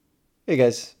Hey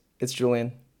guys, it's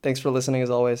Julian. Thanks for listening as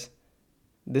always.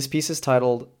 This piece is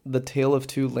titled The Tale of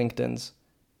Two LinkedIns,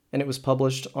 and it was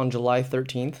published on July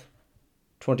 13th,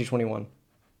 2021.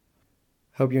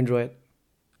 Hope you enjoy it.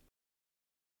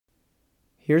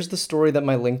 Here's the story that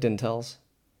my LinkedIn tells.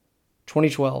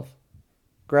 2012.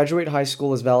 Graduate high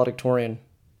school as valedictorian.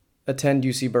 Attend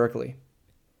UC Berkeley.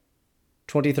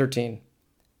 2013.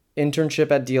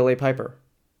 Internship at DLA Piper.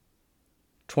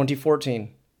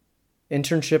 2014.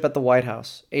 Internship at the White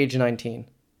House, age 19.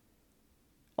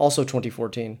 Also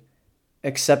 2014.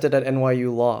 Accepted at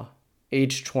NYU Law,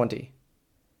 age 20.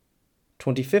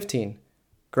 2015.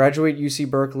 Graduate UC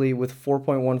Berkeley with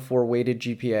 4.14 weighted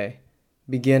GPA.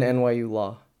 Begin NYU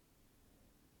Law.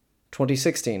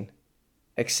 2016.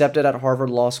 Accepted at Harvard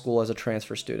Law School as a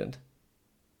transfer student.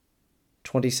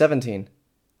 2017.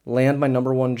 Land my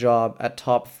number one job at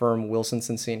top firm Wilson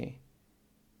Sonsini.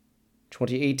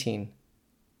 2018.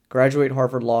 Graduate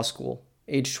Harvard Law School,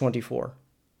 age 24.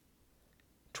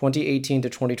 2018 to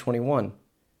 2021.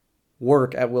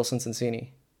 Work at Wilson Sonsini.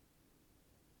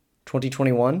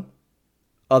 2021.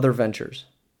 Other ventures.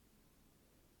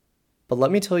 But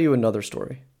let me tell you another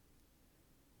story.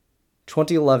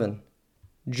 2011.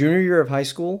 Junior year of high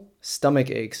school, stomach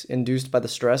aches induced by the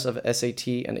stress of SAT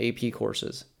and AP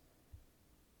courses.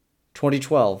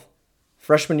 2012.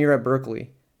 Freshman year at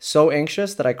Berkeley, so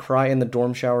anxious that I cry in the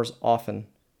dorm showers often.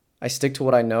 I stick to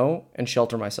what I know and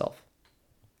shelter myself.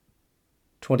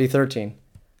 2013.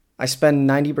 I spend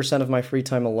 90% of my free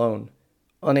time alone,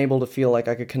 unable to feel like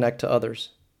I could connect to others.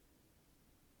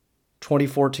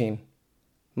 2014.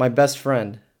 My best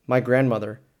friend, my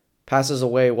grandmother, passes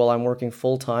away while I'm working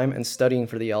full-time and studying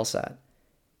for the LSAT.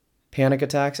 Panic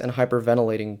attacks and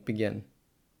hyperventilating begin.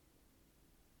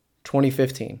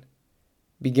 2015.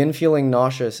 Begin feeling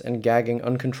nauseous and gagging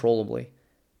uncontrollably,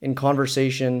 in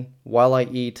conversation, while I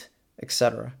eat,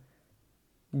 etc.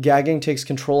 Gagging takes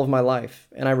control of my life,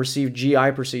 and I receive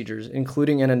GI procedures,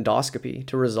 including an endoscopy,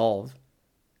 to resolve.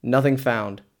 Nothing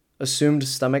found. Assumed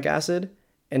stomach acid,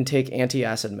 and take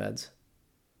antacid meds.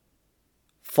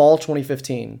 Fall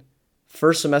 2015.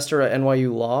 First semester at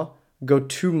NYU Law, go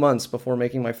 2 months before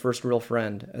making my first real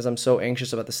friend, as I'm so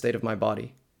anxious about the state of my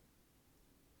body.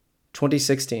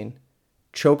 2016.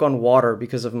 Choke on water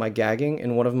because of my gagging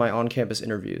in one of my on-campus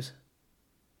interviews.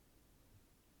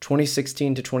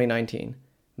 2016 to 2019.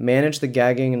 Manage the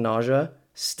gagging and nausea,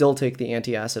 still take the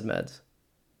antacid meds.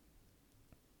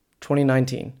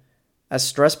 2019. As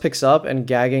stress picks up and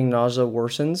gagging nausea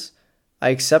worsens, I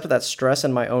accept that stress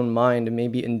in my own mind may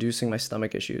be inducing my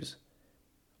stomach issues.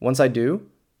 Once I do,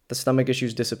 the stomach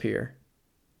issues disappear.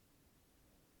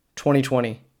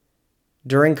 2020.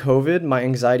 During COVID, my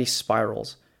anxiety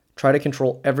spirals. Try to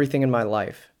control everything in my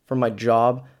life, from my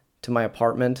job, to my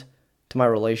apartment, to my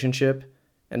relationship,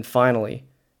 and finally,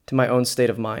 to my own state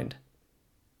of mind.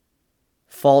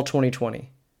 Fall 2020.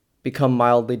 Become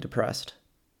mildly depressed.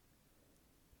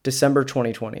 December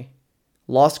 2020.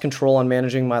 Lost control on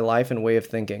managing my life and way of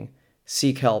thinking.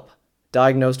 Seek help.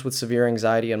 Diagnosed with severe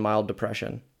anxiety and mild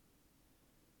depression.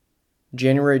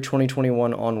 January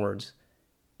 2021 onwards.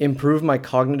 Improve my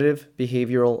cognitive,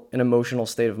 behavioral, and emotional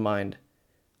state of mind.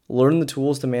 Learn the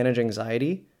tools to manage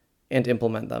anxiety and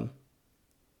implement them.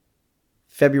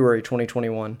 February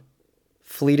 2021.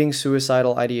 Fleeting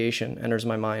suicidal ideation enters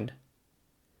my mind.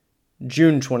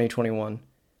 June 2021.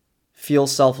 Feel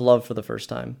self-love for the first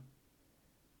time.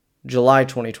 July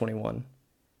 2021.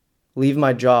 Leave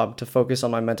my job to focus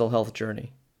on my mental health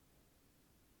journey.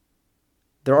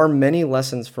 There are many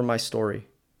lessons from my story,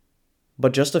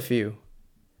 but just a few.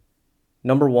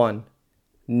 Number 1.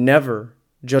 Never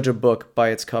judge a book by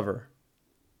its cover.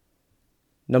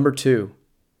 Number 2.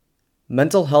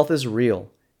 Mental health is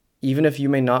real, even if you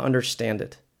may not understand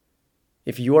it.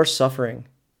 If you are suffering,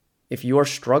 if you are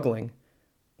struggling,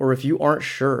 or if you aren't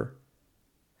sure,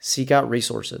 seek out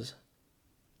resources.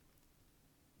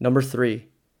 Number 3.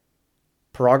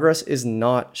 Progress is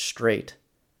not straight.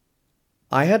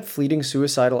 I had fleeting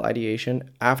suicidal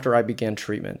ideation after I began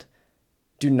treatment.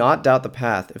 Do not doubt the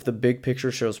path if the big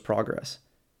picture shows progress.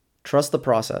 Trust the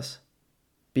process.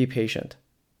 Be patient.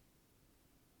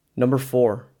 Number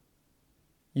 4.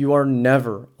 You are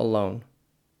never alone.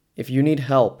 If you need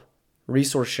help,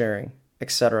 resource sharing,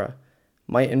 etc.,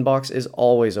 my inbox is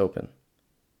always open.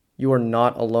 You are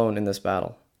not alone in this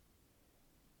battle.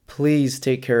 Please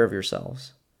take care of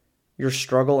yourselves. Your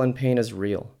struggle and pain is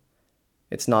real.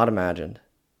 It's not imagined.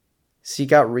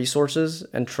 Seek out resources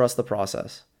and trust the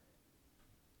process.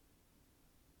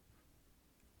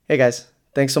 Hey guys,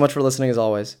 thanks so much for listening as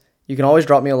always. You can always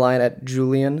drop me a line at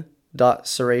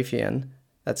julian.sarafian,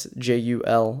 that's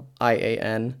Julian.Sara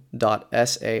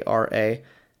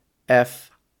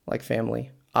F like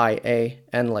family,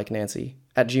 IAN like Nancy,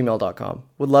 @gmail.com.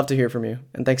 Would love to hear from you,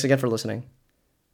 and thanks again for listening.